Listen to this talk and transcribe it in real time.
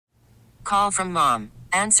Call from mom.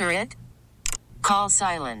 Answer it. Call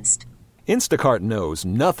silenced. Instacart knows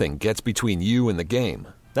nothing gets between you and the game.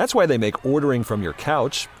 That's why they make ordering from your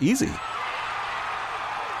couch easy.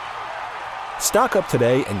 Stock up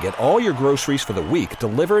today and get all your groceries for the week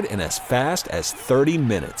delivered in as fast as 30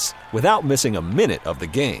 minutes without missing a minute of the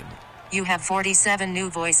game. You have 47 new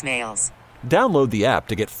voicemails. Download the app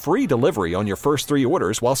to get free delivery on your first 3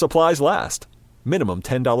 orders while supplies last. Minimum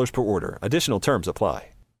 $10 per order. Additional terms apply.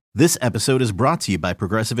 This episode is brought to you by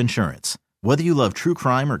Progressive Insurance. Whether you love true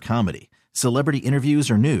crime or comedy, celebrity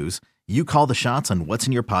interviews or news, you call the shots on what's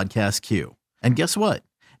in your podcast queue. And guess what?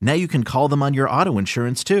 Now you can call them on your auto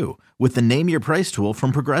insurance too with the Name Your Price tool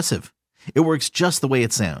from Progressive. It works just the way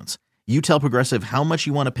it sounds. You tell Progressive how much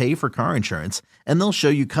you want to pay for car insurance, and they'll show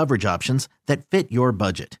you coverage options that fit your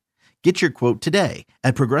budget. Get your quote today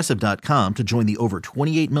at Progressive.com to join the over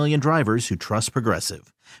 28 million drivers who trust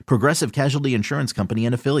Progressive. Progressive Casualty Insurance Company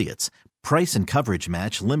and Affiliates. Price and coverage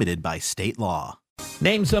match limited by state law.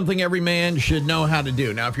 Name something every man should know how to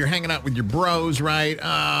do. Now, if you're hanging out with your bros, right?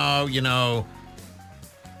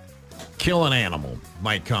 Kill an animal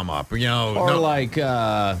might come up,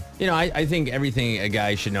 I think everything a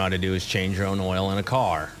guy should know how to do is change your own oil in a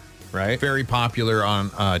car, right? Very popular on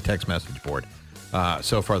text message board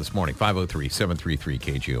so far this morning.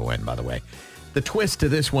 503-733-KGON, by the way. The twist to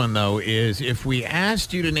this one, though, is if we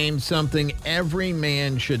asked you to name something every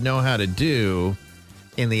man should know how to do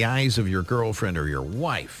in the eyes of your girlfriend or your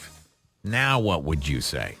wife, now what would you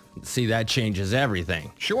say? See, that changes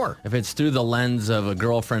everything. Sure. If it's through the lens of a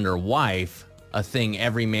girlfriend or wife, a thing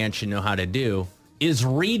every man should know how to do is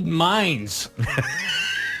read minds.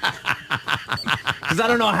 Because I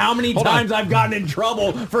don't know how many times I've gotten in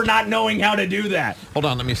trouble for not knowing how to do that. Hold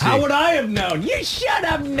on, let me see. How would I have known? You should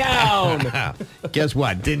have known. Guess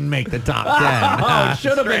what? Didn't make the top 10. Oh, it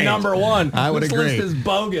should have been number one. I would agree. This list is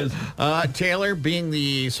bogus. Taylor, being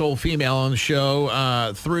the sole female on the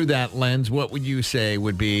show, through that lens, what would you say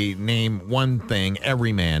would be name one thing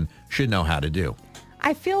every man should know how to do?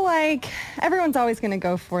 I feel like everyone's always going to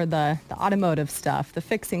go for the automotive stuff, the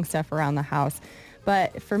fixing stuff around the house.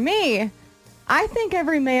 But for me, I think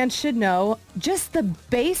every man should know just the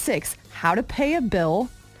basics, how to pay a bill,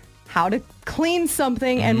 how to clean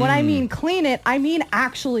something. And when I mean clean it, I mean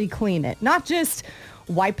actually clean it, not just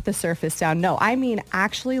wipe the surface down. No, I mean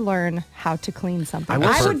actually learn how to clean something.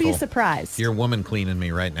 I would be surprised. You're woman cleaning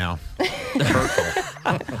me right now.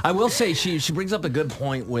 I will say she brings up a good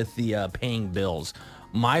point with the paying bills.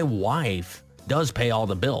 My wife does pay all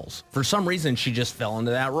the bills. For some reason, she just fell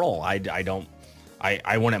into that role.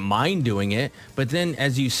 I wouldn't mind doing it. But then,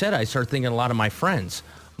 as you said, I start thinking a lot of my friends.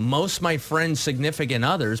 Most of my friends' significant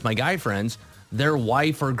others, my guy friends, their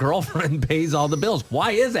wife or girlfriend pays all the bills.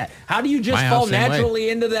 Why is that? How do you just fall naturally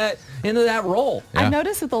into that role? Yeah. I've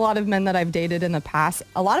noticed with a lot of men that I've dated in the past,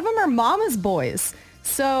 a lot of them are mama's boys.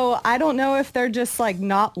 So I don't know if they're just like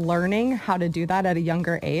not learning how to do that at a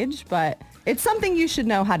younger age, but it's something you should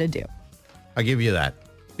know how to do. I'll give you that.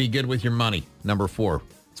 Be good with your money. Number 4.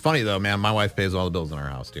 It's funny, though, man. My wife pays all the bills in our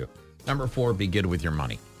house, too. Number 4, be good with your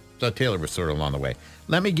money. So Taylor was sort of along the way.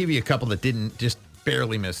 Let me give you a couple that didn't just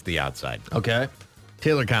barely miss the outside. Okay.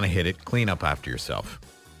 Taylor kind of hit it. Clean up after yourself.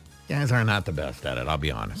 Guys are not the best at it, I'll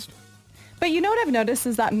be honest. But you know what I've noticed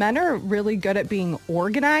is that men are really good at being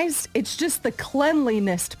organized. It's just the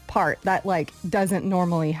cleanliness part that doesn't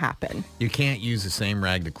normally happen. You can't use the same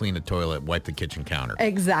rag to clean a toilet, wipe the kitchen counter.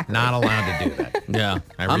 Exactly. Not allowed to do that. Yeah.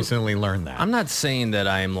 I recently learned that. I'm not saying that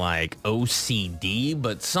I'm OCD,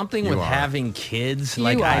 but something you with are. having kids.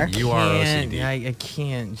 You are. You are OCD. I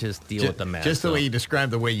can't just deal with the mess. Just the way you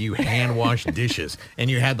described the way you hand wash dishes and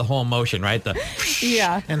you had the whole motion, right?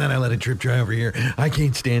 Yeah. And then I let it drip dry over here. I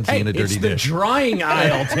can't stand seeing a dirty it's the dish. drying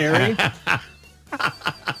aisle, Terry.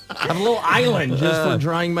 I have a little island just for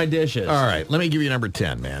drying my dishes. All right, let me give you number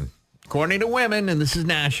 10, man. According to women, and this is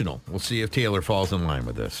national, we'll see if Taylor falls in line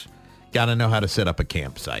with this. Got to know how to set up a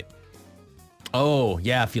campsite. Oh,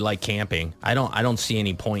 yeah, if you like camping. I don't see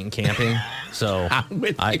any point in camping. So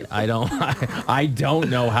I don't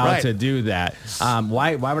know how to do that.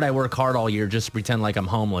 Why would I work hard all year just to pretend like I'm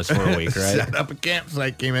homeless for a week, right? Set up a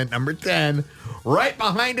campsite came in at number 10. Right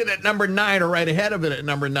behind it at number 9, or right ahead of it at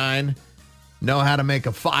number 9, know how to make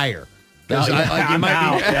a fire. I'm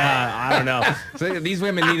out. Yeah, I don't know. So these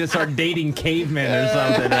women need to start dating cavemen or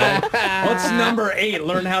something, right? What's number 8?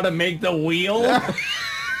 Learn how to make the wheel?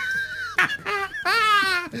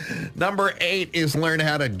 Number 8 is learn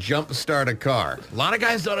how to jump start a car. A lot of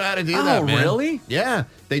guys don't know how to do that, man. Really? Yeah,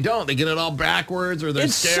 they don't. They get it all backwards, or they're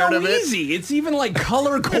scared of it. It's so easy. It's even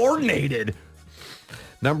color coordinated.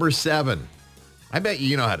 Number 7. I bet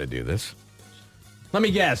you know how to do this. Let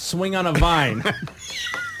me guess. Swing on a vine.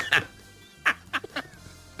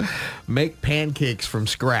 Make pancakes from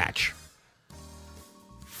scratch.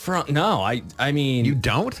 No, I mean... You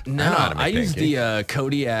don't? No, I know how to make I use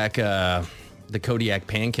pancakes. the Kodiak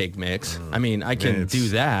pancake mix. I mean, I can do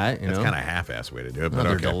that. That's kind of half-ass way to do it, Oh, but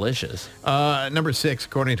they're okay. delicious. Number 6,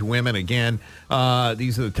 according to women, again,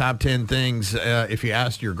 these are the top 10 things, if you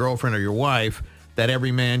asked your girlfriend or your wife, that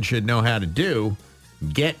every man should know how to do.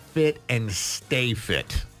 Get fit and stay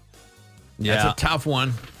fit. Yeah. That's a tough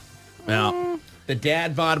one. Yeah. The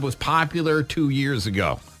dad bod was popular 2 years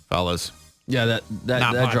ago, fellas. Yeah, Not that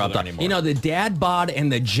popular dropped off. anymore. You know, the dad bod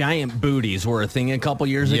and the giant booties were a thing a couple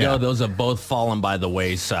years Yeah. ago. Those have both fallen by the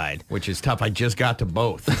wayside. Which is tough. I just got to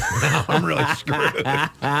both. Now I'm really screwed.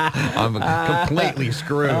 I'm completely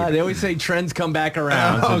screwed. They always say trends come back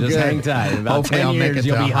around, so just good. hang tight. In about Hopefully 10 I'll make years, it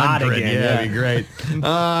you'll to be hot 100. again. Yeah, that'd be great.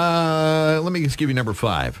 Let me just give you number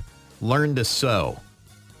 5. Learn to sew.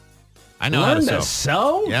 I know how to Learn sew. to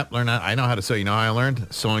sew? Yep, I know how to sew. You know how I learned?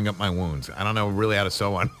 Sewing up my wounds. I don't know really how to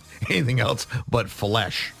sew on anything else but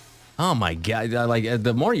flesh. Oh my God! Like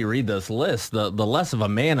the more you read this list, the less of a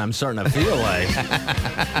man I'm starting to feel like.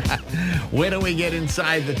 When do we get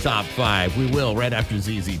inside the top 5? We will right after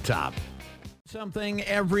ZZ Top. Something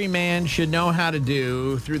every man should know how to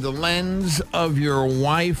do through the lens of your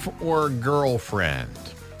wife or girlfriend.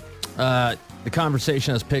 The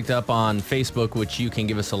conversation has picked up on Facebook, which you can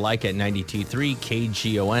give us a like at 92.3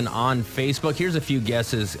 KGON on Facebook. Here's a few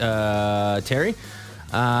guesses, Terry.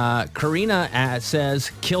 Karina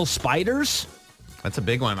says, kill spiders. That's a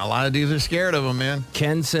big one. A lot of dudes are scared of them, man.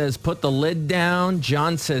 Ken says, put the lid down.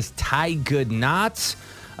 John says, tie good knots.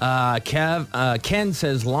 Ken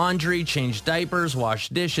says, laundry, change diapers, wash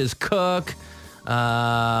dishes, cook.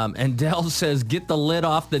 And Dell says, get the lid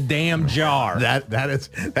off the damn jar. That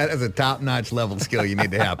is a top-notch level skill you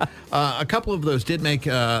need to have. A couple of those did make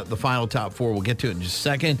the final top 4. We'll get to it in just a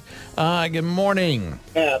second. Good morning.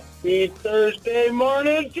 Happy Thursday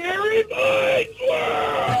morning, Jerry Boys!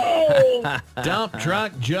 Whoa! Dump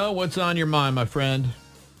Truck Joe, what's on your mind, my friend?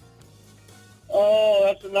 Oh,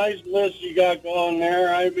 that's a nice list you got going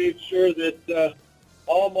there. I made sure that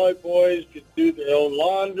all my boys could do their own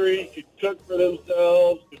laundry, could cook for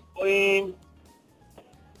themselves, could clean.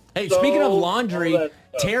 Hey, speaking of So, laundry, all that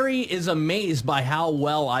stuff. Terry is amazed by how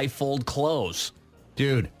well I fold clothes.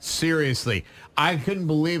 Dude, seriously, I couldn't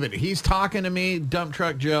believe it. He's talking to me, Dump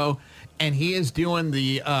Truck Joe, and he is doing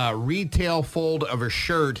the retail fold of a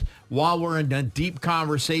shirt while we're in a deep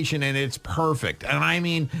conversation, and it's perfect. And I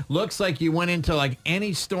mean, looks like you went into like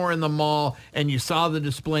any store in the mall and you saw the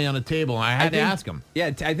display on a table. And I had to ask him.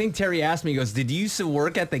 Yeah, I think Terry asked me, he goes, did you used to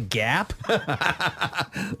work at the Gap?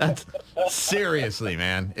 That's seriously,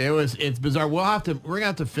 man. It's bizarre. We're gonna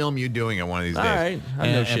have to film you doing it one of these days. All right.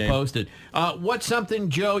 I'm no and shame. post it. What's something,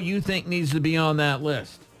 Joe, you think needs to be on that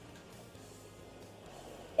list?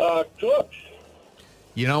 Cook.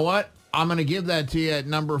 You know what? I'm going to give that to you at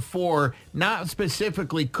number 4. Not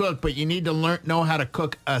specifically cook, but you need to know how to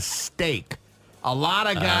cook a steak. A lot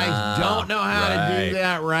of guys don't know how to right. do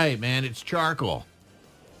that right, man. It's charcoal.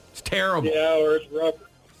 It's terrible. Yeah, or it's rubber.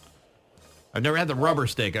 I've never had the rubber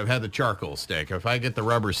steak. I've had the charcoal steak. If I get the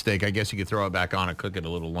rubber steak, I guess you could throw it back on and cook it a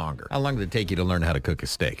little longer. How long did it take you to learn how to cook a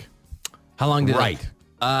steak? How long did Right.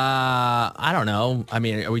 I don't know. I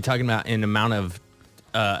mean, are we talking about an amount of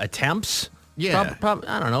attempts? Yeah.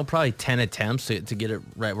 I don't know, probably 10 attempts to get it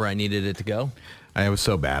right where I needed it to go. I was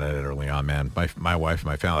so bad at it early on, man. My wife and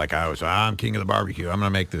my family, I'm king of the barbecue. I'm going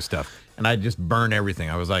to make this stuff. And I just burn everything.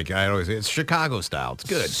 I was like, it's Chicago style. It's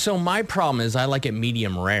good. So my problem is I like it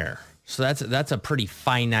medium rare. So that's a pretty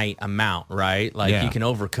finite amount, right? Like Yeah. you can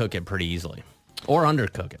overcook it pretty easily or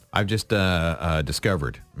undercook it. I've just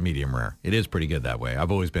discovered medium rare. It is pretty good that way.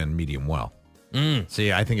 I've always been medium well.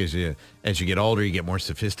 See, I think as you get older, you get more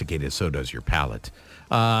sophisticated. So does your palate.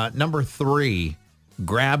 Number 3,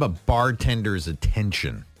 grab a bartender's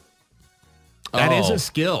attention. That is Oh. a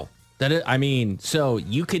skill. I mean, so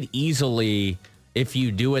you could easily, if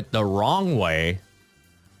you do it the wrong way,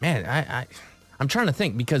 man, I'm trying to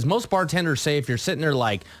think because most bartenders say if you're sitting there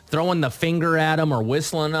like throwing the finger at them or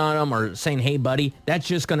whistling on them or saying, hey, buddy, that's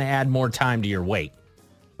just going to add more time to your wait.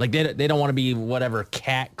 Like they don't want to be whatever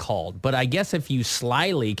cat called. But I guess if you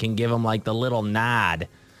slyly can give them like the little nod,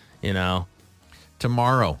 you know.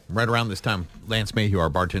 Tomorrow, right around this time, Lance Mayhew, our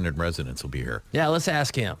bartender in residence, will be here. Yeah, let's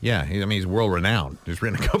ask him. Yeah, he's world renowned. He's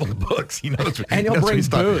written a couple of books. He knows. And he'll knows what bring he's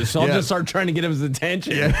talking- booze, so I'll Yeah. just start trying to get his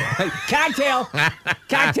attention. Like, cocktail,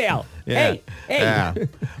 cocktail. Yeah. Hey, Yeah.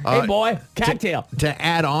 hey, boy, cocktail. To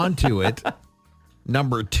add on to it,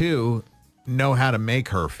 number 2, know how to make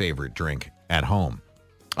her favorite drink at home.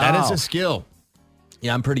 That is Oh. a skill.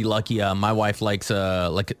 Yeah, I'm pretty lucky. My wife likes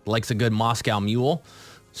a good Moscow Mule.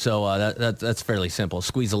 So that's fairly simple.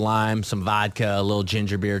 Squeeze a lime, some vodka, a little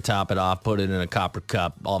ginger beer, top it off, put it in a copper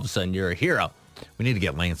cup. All of a sudden, you're a hero. We need to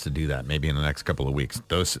get Lance to do that maybe in the next couple of weeks.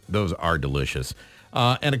 Those are delicious.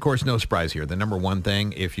 And of course, no surprise here. The number one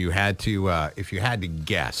thing, if you had to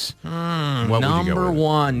guess, what would you go with? Number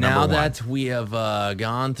one. Now that we have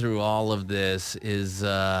gone through all of this, is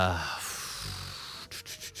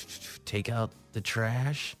take out the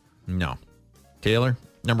trash. No, Taylor.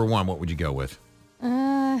 Number one, what would you go with?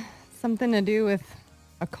 Something to do with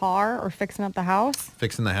a car or fixing up the house.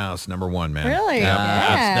 Fixing the house, number one, man. Really?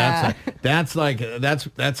 Yeah.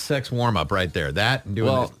 That's sex warm up right there. That and doing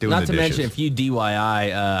not the to dishes. mention if you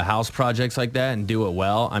DIY house projects like that and do it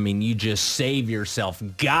well, I mean, you just save yourself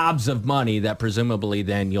gobs of money that presumably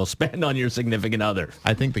then you'll spend on your significant other.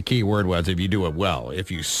 I think the key word was if you do it well. If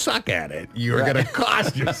you suck at it, you're going to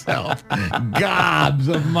cost yourself gobs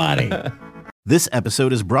of money. This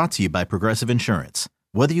episode is brought to you by Progressive Insurance.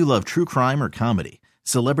 Whether you love true crime or comedy,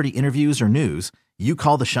 celebrity interviews or news, you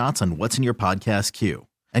call the shots on what's in your podcast queue.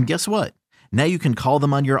 And guess what? Now you can call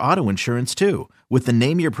them on your auto insurance too with the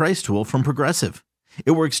Name Your Price tool from Progressive.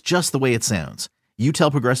 It works just the way it sounds. You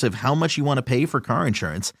tell Progressive how much you want to pay for car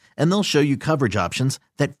insurance, and they'll show you coverage options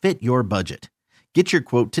that fit your budget. Get your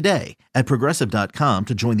quote today at Progressive.com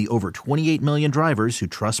to join the over 28 million drivers who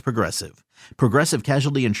trust Progressive. Progressive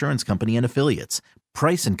Casualty Insurance Company and Affiliates.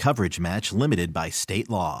 Price and coverage match limited by state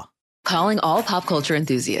law. Calling all pop culture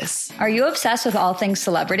enthusiasts. Are you obsessed with all things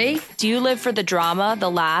celebrity? Do you live for the drama, the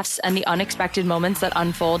laughs, and the unexpected moments that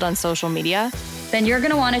unfold on social media? Then you're going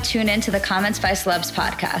to want to tune in to the Comments by Celebs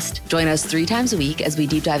podcast. Join us 3 times a week as we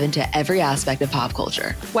deep dive into every aspect of pop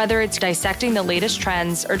culture. Whether it's dissecting the latest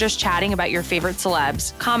trends or just chatting about your favorite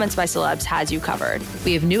celebs, Comments by Celebs has you covered.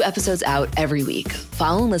 We have new episodes out every week.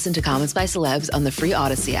 Follow and listen to Comments by Celebs on the free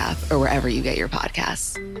Odyssey app or wherever you get your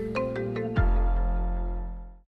podcasts.